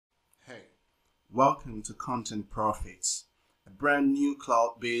Welcome to Content Profits, a brand new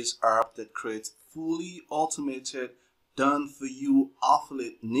cloud-based app that creates fully automated, done-for-you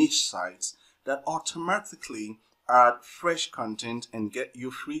affiliate niche sites that automatically add fresh content and get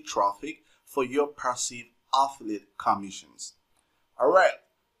you free traffic for your passive affiliate commissions. Alright,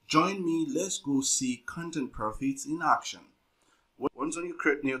 join me, let's go see Content Profits in action. Once you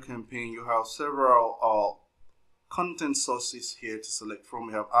create new campaign, you have several content sources here to select from.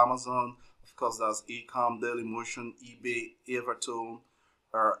 We have Amazon, of course, that's Ecom, Dailymotion, eBay, Evertone,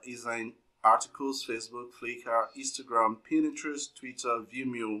 Design Articles, Facebook, Flickr, Instagram, Pinterest, Twitter,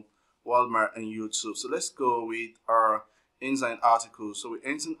 Vimeo, Walmart, and YouTube. So let's go with our Design Articles. So with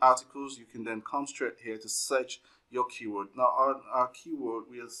Design Articles, you can then come straight here to search your keyword. Now, our keyword,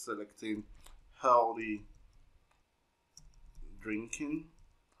 we are selecting healthy drinking.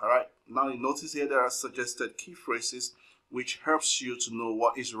 Alright, now you notice here there are suggested key phrases which helps you to know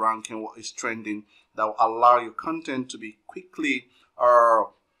what is ranking, what is trending, that will allow your content to be quickly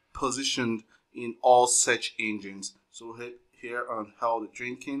positioned in all search engines. So here on healthy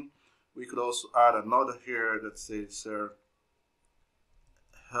drinking, we could also add another here that says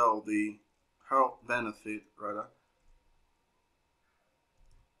health benefit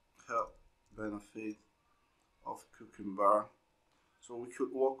of cucumber. So we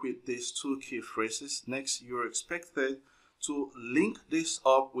could work with these two key phrases. Next, you're expected to link this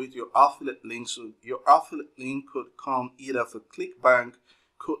up with your affiliate link. So your affiliate link could come either from ClickBank,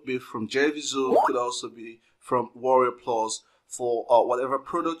 could be from JVZoo, could also be from Warrior Plus for whatever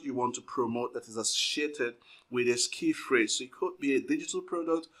product you want to promote that is associated with this key phrase. So it could be a digital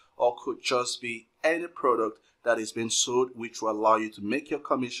product or could just be any product that is being sold, which will allow you to make your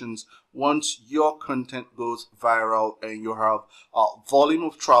commissions once your content goes viral and you have a volume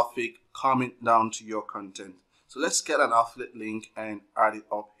of traffic coming down to your content. So let's get an affiliate link and add it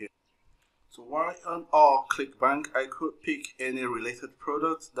up here. So while on our ClickBank, I could pick any related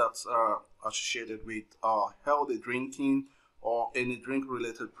product that's associated with healthy drinking or any drink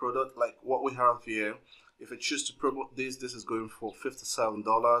related product like what we have here. If I choose to promote this, this is going for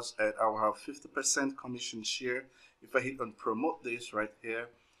 $57 and I will have 50% commission share. If I hit on promote this right here,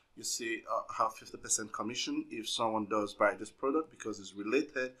 you see I have 50% commission if someone does buy this product because it's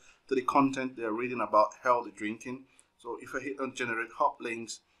related to the content they're reading about healthy drinking. So if I hit on generate hop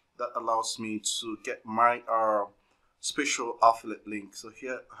links, that allows me to get my special affiliate link. So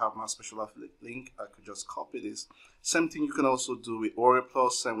here I have my special affiliate link. I could just copy this. Same thing you can also do with Warrior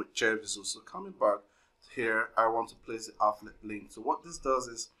Plus and with JVZoo. So coming back here, I want to place the affiliate link. So what this does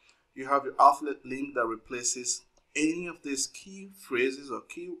is you have your affiliate link that replaces any of these key phrases or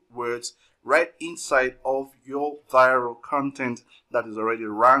keywords right inside of your viral content that is already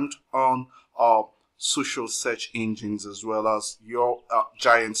ranked on social search engines as well as your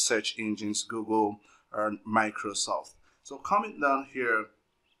giant search engines, Google and Microsoft. So coming down here,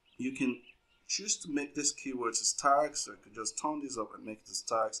 you can choose to make these keywords as tags. So I could just turn these up and make these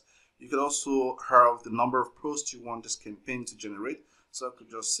tags. You could also have the number of posts you want this campaign to generate. So I could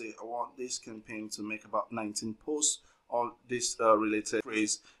just say I want this campaign to make about 19 posts on this related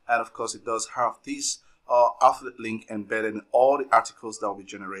phrase. And of course, it does have this affiliate link embedded in all the articles that will be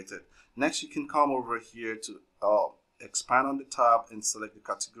generated. Next, you can come over here to expand on the tab and select the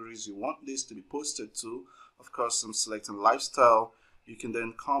categories you want this to be posted to. Of course, I'm selecting lifestyle. You can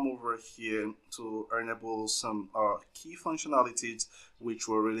then come over here to enable some key functionalities which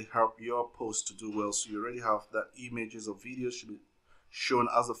will really help your post to do well. So you already have that images or videos should be shown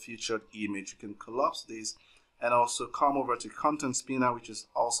as a featured image. You can collapse this and also come over to Content Spinner, which is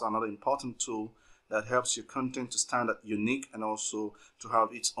also another important tool that helps your content to stand out unique and also to have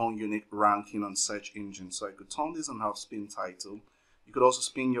its own unique ranking on search engines. So I could turn this and have spin title. You could also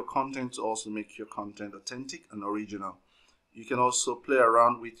spin your content to also make your content authentic and original. You can also play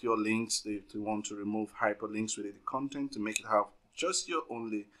around with your links if you want to remove hyperlinks within the content to make it have just your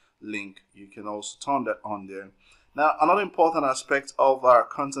only link. You can also turn that on there. Now, another important aspect of our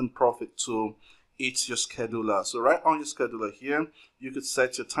Content Profit tool, it's your scheduler. So right on your scheduler here, you could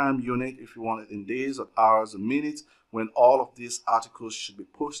set your time unit if you want it in days or hours or minutes when all of these articles should be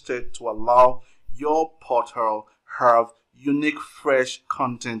posted to allow your portal have unique, fresh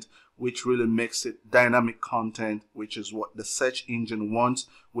content which really makes it dynamic content, which is what the search engine wants,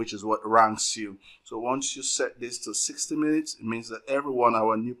 which is what ranks you. So once you set this to 60 minutes, it means that every 1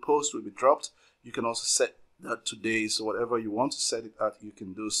 hour new post will be dropped. You can also set that to days, so whatever you want to set it at, you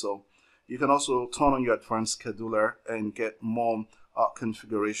can do so. You can also turn on your advanced scheduler and get more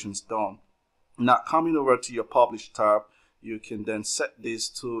configurations done. Now coming over to your publish tab, you can then set this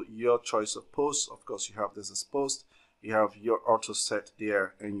to your choice of posts. Of course, you have this as post. you have your auto set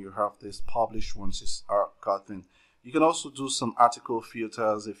there, and you have this publish once it's gotten. You can also do some article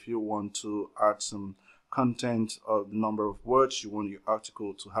filters if you want to add some content or the number of words you want your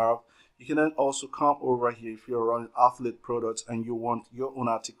article to have. You can then also come over here if you're running affiliate products and you want your own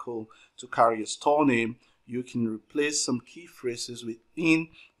article to carry a store name. You can replace some key phrases within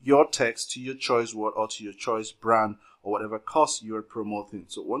your text to your choice word or to your choice brand or whatever course you're promoting.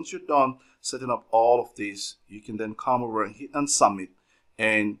 So once you're done setting up all of this, you can then come over and hit and submit,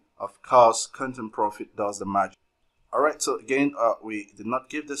 and of course Content Profit does the magic. Alright, so again, we did not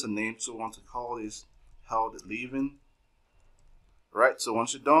give this a name, so we want to call this Healthy Living. Right, so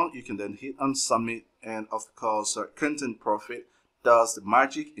once you're done, you can then hit and submit, and of course Content Profit does the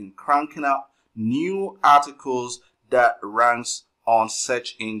magic in cranking out new articles that ranks on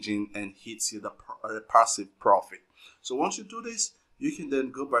search engine and hits you the passive profit. So once you do this, you can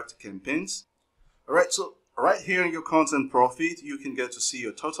then go back to campaigns. Alright, so right here in your Content Profit, you can get to see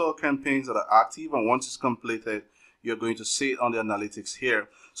your total campaigns that are active, and once it's completed, you're going to see it on the analytics here.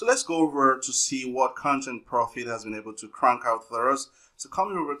 So let's go over to see what Content Profit has been able to crank out for us. So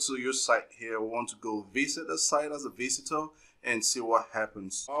coming over to your site here, we want to go visit the site as a visitor and see what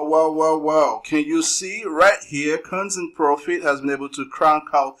happens. Oh, wow. Can you see right here, Content Profit has been able to crank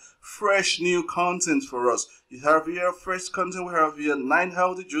out fresh new content for us. You have here fresh content. We have here 9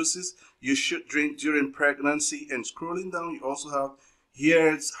 healthy juices you should drink during pregnancy, and scrolling down, you also have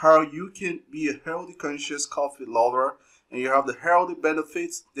here's how you can be a healthy conscious coffee lover, and you have the health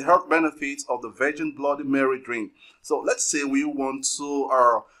benefits of the Virgin Bloody Mary drink. So let's say we want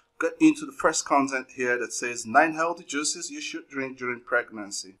to get into the first content here that says 9 healthy juices you should drink during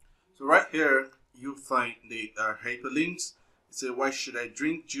pregnancy. So right here you find the hyperlinks. It says, why should I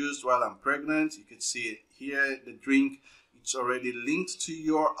drink juice while I'm pregnant? You can see it here, the drink. It's already linked to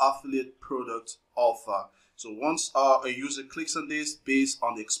your affiliate product offer. So once a user clicks on this, based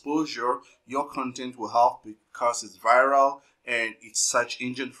on the exposure your content will have, because it's viral and it's search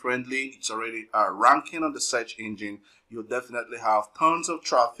engine friendly, it's already ranking on the search engine, you'll definitely have tons of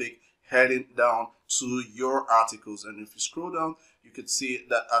traffic heading down to your articles. And if you scroll down, you can see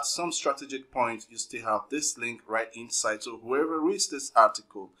that at some strategic point, you still have this link right inside. So whoever reads this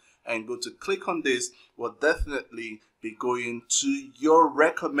article and go to click on this will definitely be going to your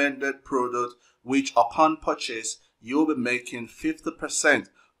recommended product, which upon purchase, you'll be making 50%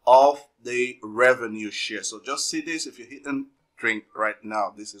 of the revenue share. So just see this. If you hit and drink right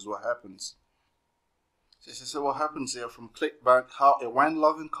now, this is what happens. This is what happens here from ClickBank, how a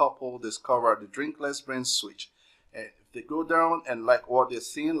wine-loving couple discovered the drinkless brain switch. And if they go down and like what they're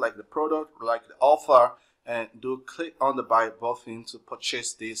seeing, like the product, like the offer, and do click on the buy button to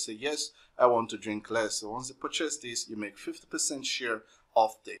purchase this. Say, yes, I want to drink less. So once you purchase this, you make 50% share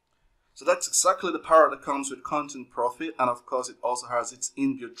of this. So that's exactly the power that comes with Content Profit. And of course, it also has its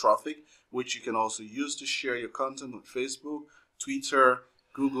inbuilt traffic, which you can also use to share your content with Facebook, Twitter,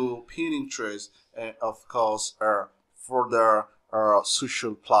 Google, Pinterest, and of course, further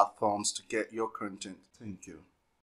social platforms to get your content. Thank you.